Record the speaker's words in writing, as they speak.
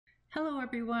Hello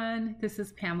everyone, this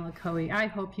is Pamela Caughey. I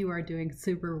hope you are doing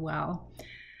super well.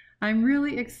 I'm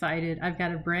really excited. I've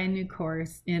got a brand new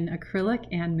course in acrylic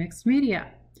and mixed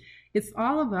media. It's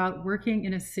all about working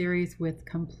in a series with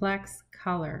complex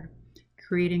color,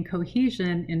 creating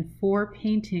cohesion in 4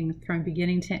 paintings from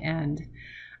beginning to end.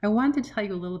 I wanted to tell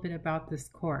you a little bit about this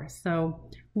course. So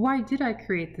why did I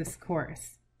create this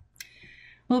course?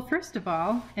 Well, first of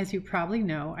all, as you probably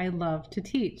know, I love to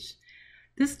teach.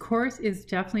 This course is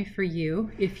definitely for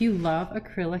you if you love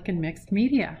acrylic and mixed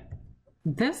media.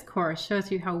 This course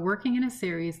shows you how working in a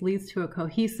series leads to a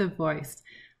cohesive voice.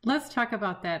 Let's talk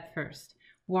about that first.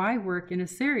 Why work in a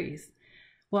series?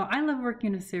 Well, I love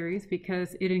working in a series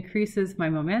because it increases my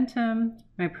momentum,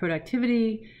 my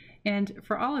productivity, and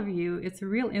for all of you, it's a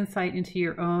real insight into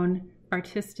your own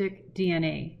artistic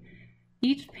DNA.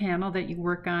 Each panel that you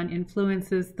work on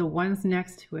influences the ones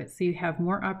next to it, so you have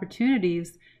more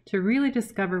opportunities to really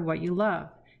discover what you love.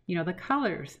 You know, the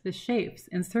colors, the shapes,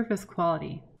 and surface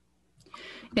quality.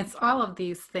 It's all of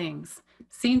these things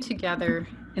seen together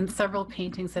in several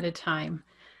paintings at a time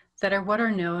that are what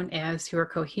are known as your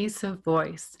cohesive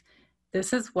voice.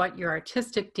 This is what your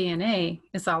artistic DNA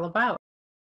is all about.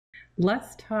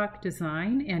 Let's talk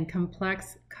design and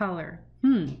complex color.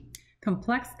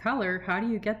 Complex color, how do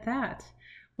you get that?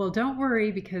 Well, don't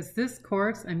worry, because this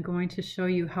course I'm going to show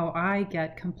you how I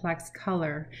get complex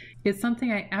color. It's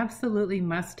something I absolutely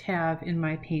must have in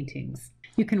my paintings.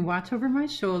 You can watch over my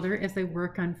shoulder as I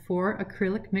work on 4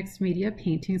 acrylic mixed media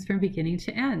paintings from beginning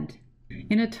to end.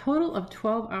 In a total of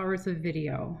 12 hours of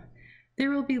video,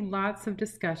 there will be lots of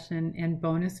discussion and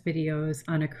bonus videos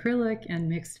on acrylic and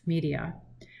mixed media.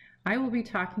 I will be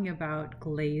talking about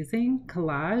glazing,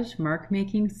 collage, mark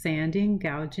making, sanding,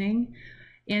 gouging,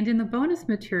 and in the bonus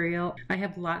material, I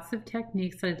have lots of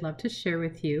techniques that I'd love to share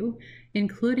with you,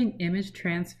 including image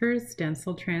transfers,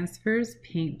 stencil transfers,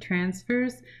 paint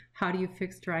transfers, how do you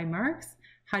fix dry marks,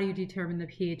 how do you determine the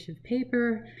pH of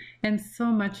paper, and so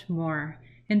much more.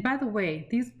 And by the way,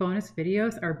 these bonus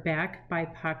videos are back by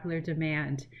popular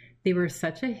demand. They were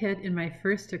such a hit in my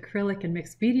first acrylic and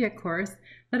mixed media course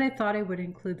that I thought I would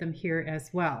include them here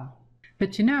as well.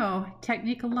 But you know,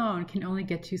 technique alone can only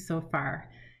get you so far.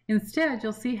 Instead,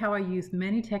 you'll see how I use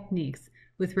many techniques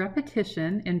with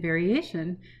repetition and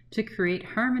variation to create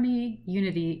harmony,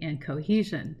 unity, and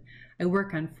cohesion. I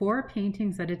work on 4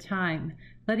 paintings at a time,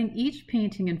 letting each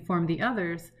painting inform the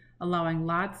others, allowing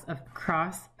lots of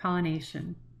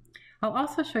cross-pollination. I'll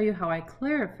also show you how I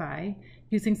clarify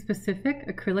using specific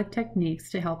acrylic techniques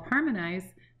to help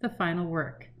harmonize the final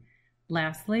work.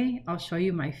 Lastly, I'll show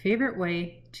you my favorite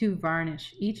way to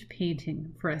varnish each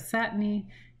painting for a satiny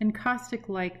and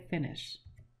caustic-like finish.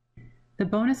 The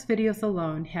bonus videos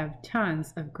alone have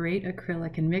tons of great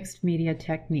acrylic and mixed media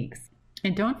techniques.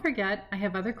 And don't forget, I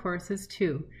have other courses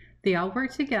too. They all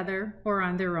work together or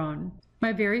on their own.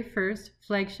 My very first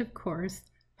flagship course,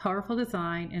 Powerful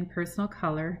Design and Personal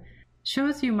Color,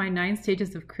 shows you my 9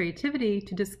 stages of creativity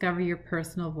to discover your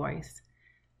personal voice.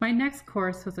 My next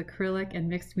course was Acrylic and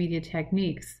Mixed Media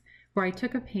Techniques, where I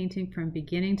took a painting from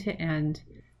beginning to end,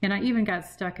 and I even got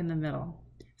stuck in the middle.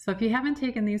 So if you haven't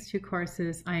taken these 2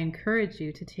 courses, I encourage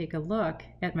you to take a look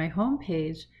at my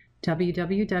homepage,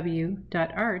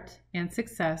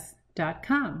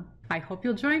 www.artandsuccess.com. I hope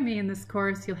you'll join me in this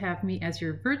course. You'll have me as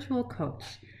your virtual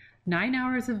coach. 9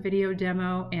 hours of video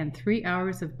demo and 3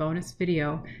 hours of bonus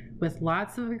video with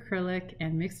lots of acrylic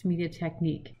and mixed media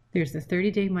technique. There's a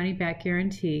 30-day money-back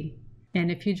guarantee.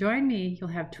 And if you join me, you'll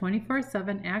have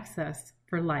 24/7 access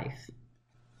for life.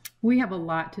 We have a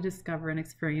lot to discover and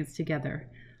experience together.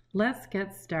 Let's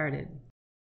get started.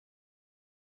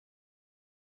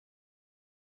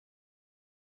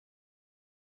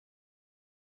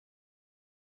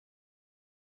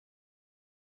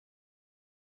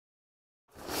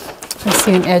 If I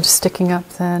see an edge sticking up,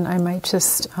 then I might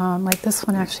just, like this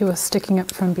one actually was sticking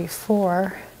up from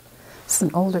before. It's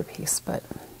an older piece, but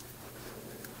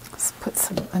let's put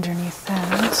some underneath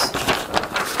that.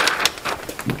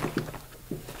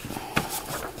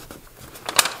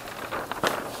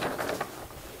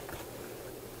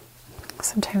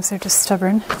 Sometimes they're just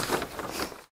stubborn.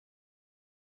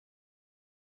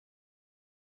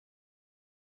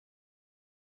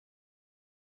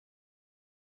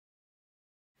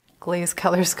 Glaze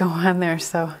colors go on there,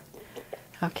 so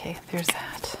okay, there's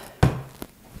that.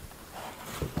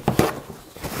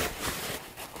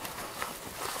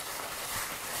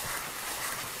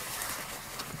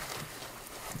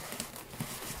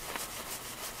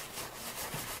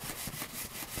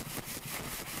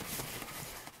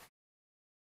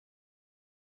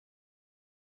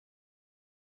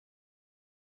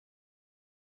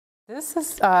 This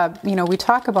is, we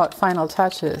talk about final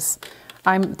touches.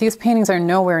 These paintings are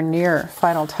nowhere near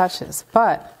final touches,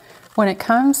 but when it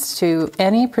comes to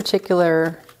any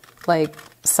particular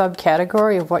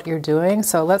subcategory of what you're doing,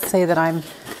 so let's say that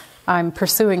I'm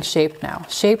pursuing shape now,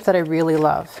 shape that I really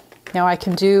love. Now I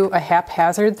can do a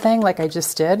haphazard thing like I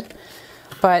just did,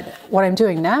 but what I'm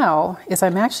doing now is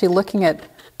I'm actually looking at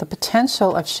the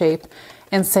potential of shape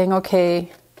and saying,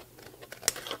 okay,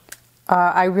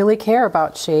 I really care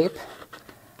about shape,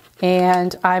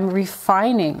 and I'm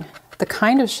refining the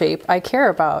kind of shape I care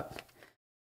about.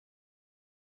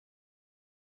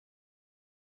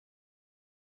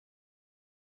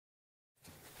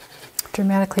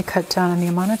 Dramatically cut down on the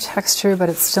amount of texture, but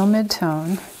it's still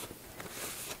mid-tone.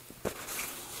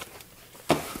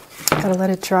 Gotta let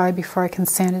it dry before I can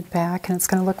sand it back, and it's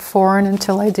gonna look foreign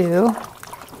until I do.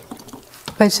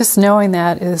 But just knowing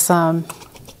that is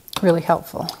really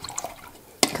helpful,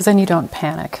 because then you don't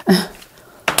panic.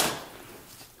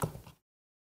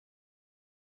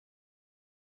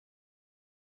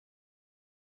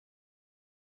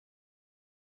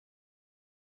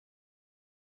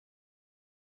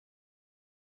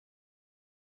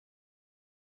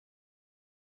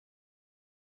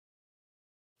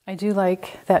 I do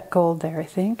like that gold there, I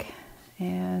think,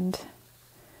 and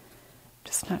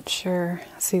just not sure.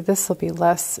 See, this will be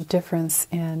less difference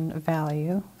in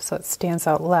value, so it stands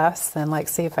out less than, like,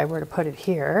 say if I were to put it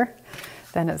here,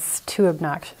 then it's too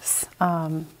obnoxious.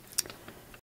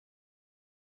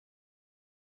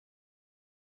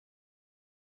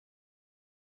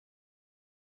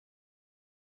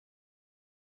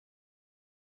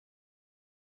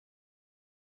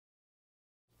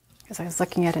 As I was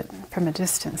looking at it from a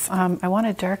distance. I want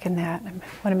to darken that. I want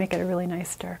to make it a really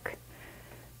nice dark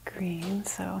green.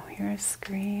 So here's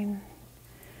green,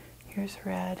 here's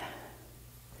red.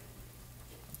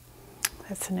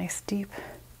 That's a nice deep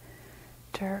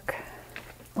dark.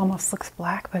 Almost looks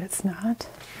black, but it's not.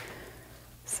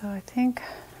 So I think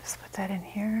just put that in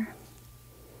here.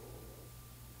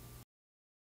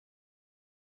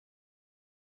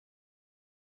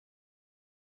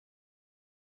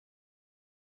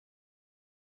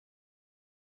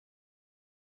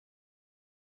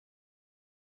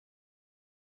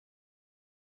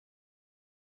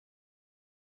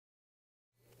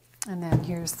 And then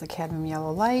here's the cadmium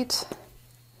yellow light,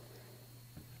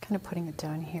 kind of putting it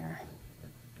down here.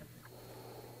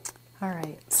 All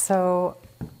right, so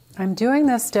I'm doing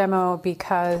this demo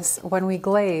because when we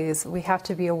glaze, we have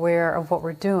to be aware of what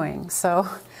we're doing. So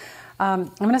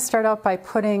I'm going to start out by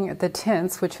putting the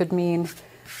tints, which would mean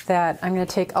that I'm going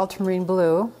to take ultramarine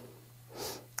blue,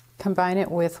 combine it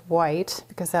with white,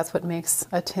 because that's what makes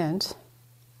a tint.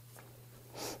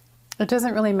 It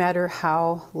doesn't really matter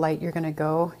how light you're going to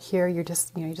go here. You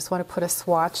just want to put a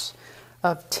swatch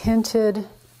of tinted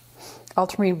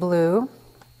ultramarine blue,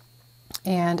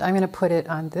 and I'm going to put it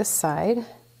on this side.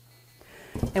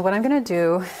 And what I'm going to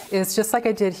do is, just like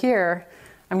I did here,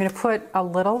 I'm going to put a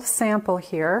little sample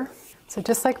here. So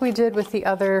just like we did with the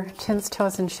other tints,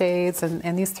 tones, and shades,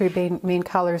 and these three main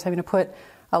colors, I'm going to put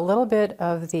a little bit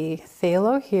of the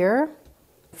phthalo here.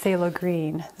 Phthalo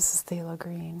green. This is phthalo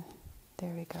green.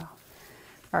 There we go.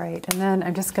 All right, and then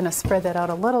I'm just going to spread that out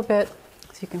a little bit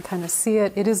so you can kind of see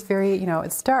it. It is very,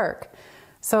 it's dark.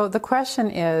 So the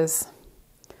question is,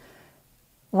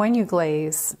 when you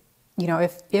glaze,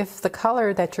 if the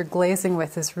color that you're glazing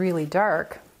with is really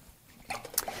dark,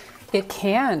 it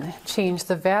can change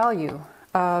the value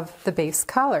of the base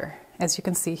color, as you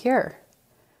can see here.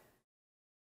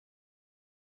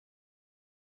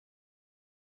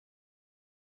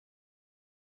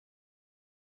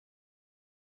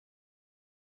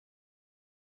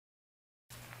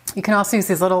 You can also use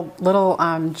these little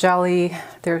jelly.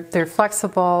 They're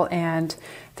flexible, and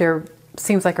they're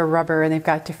seems like a rubber, and they've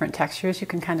got different textures. You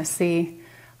can kind of see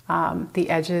the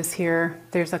edges here.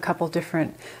 There's a couple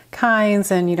different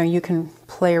kinds, and you can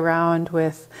play around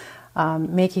with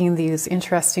making these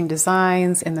interesting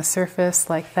designs in the surface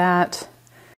like that.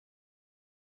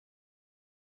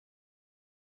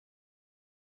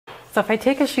 So if I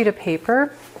take a sheet of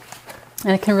paper,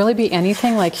 and it can really be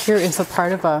anything, like here is a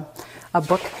part of a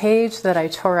book page that I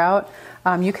tore out.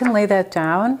 You can lay that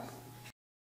down.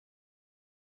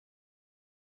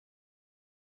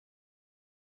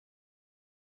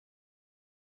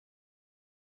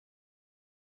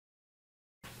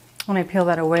 When I peel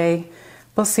that away,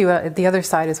 we'll see what the other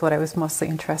side is, what I was mostly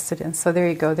interested in. So there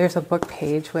you go. There's a book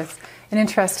page with an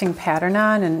interesting pattern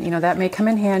on, and that may come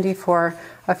in handy for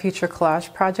a future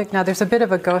collage project. Now there's a bit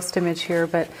of a ghost image here,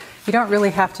 but you don't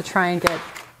really have to try and get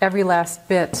every last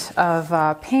bit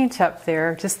of paint up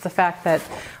there. Just the fact that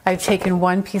I've taken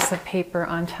one piece of paper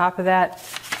on top of that,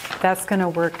 that's going to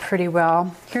work pretty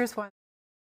well. Here's one.